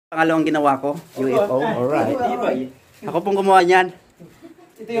Pangalawang ginawa ko, U.F.O. Alright. Ako pong gumawa niyan.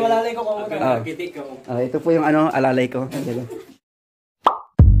 Ito yung alalay ko. Ito po yung ano, alalay ko.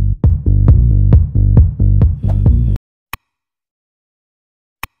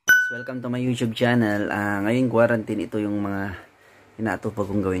 Welcome to my YouTube channel. Ngayong quarantine, ito yung mga inaatupag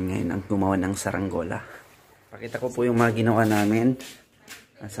kong gawin ngayon, ang gumawa ng saranggola. Pakita ko po yung mga ginawa namin.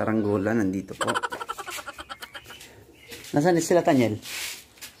 Ang saranggola, nandito po. Nasaan sila, Tanyel?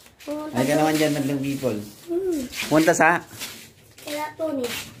 Ay ka naman dyan, madlang people. Punta sa?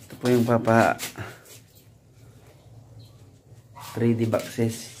 Ito po yung papa 3D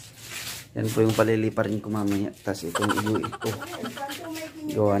boxes. Yan po yung paliliparin ko mamaya. Tapos itong ito.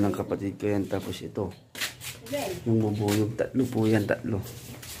 Gawa ng kapatid ko yan. Tapos ito. Yung bubuyog. Tatlo po yan. Tatlo.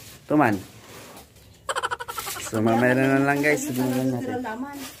 Ito man. So mamaya na lang guys.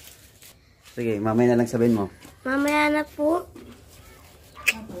 Sige, mamaya na lang sabihin mo. Mamaya na po.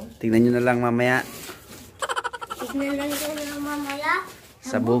 Tignan nyo na lang mamaya. Tignan lang ko na mamaya.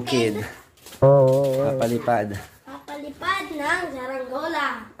 Sa bukid. Papalipad. Papalipad ng saranggola.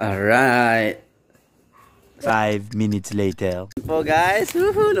 Alright. 5 minutes later. Po guys.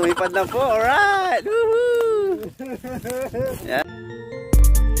 Woohoo! Lumipad na po. Alright. Woohoo! Yeah.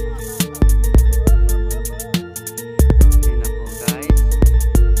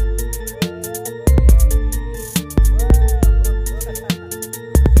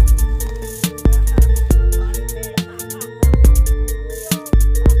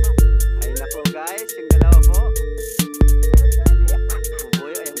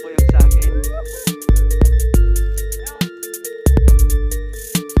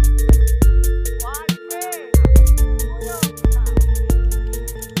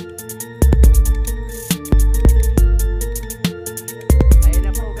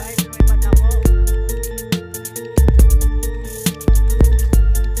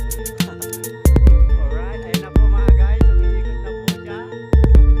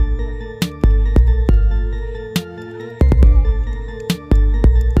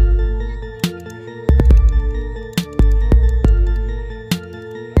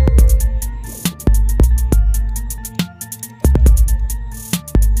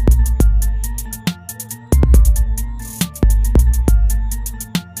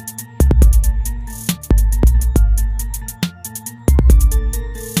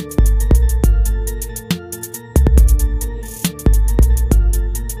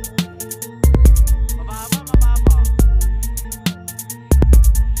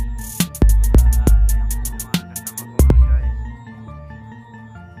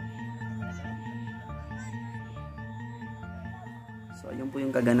 So, ayun po yung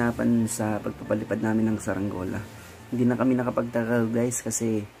kaganapan sa pagpapalipad namin ng saranggola. Hindi na kami nakapagtagal guys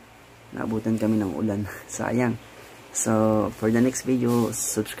kasi naabutan kami ng ulan. Sayang. So, for the next video,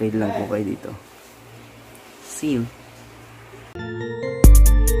 subscribe lang po kayo dito. See you!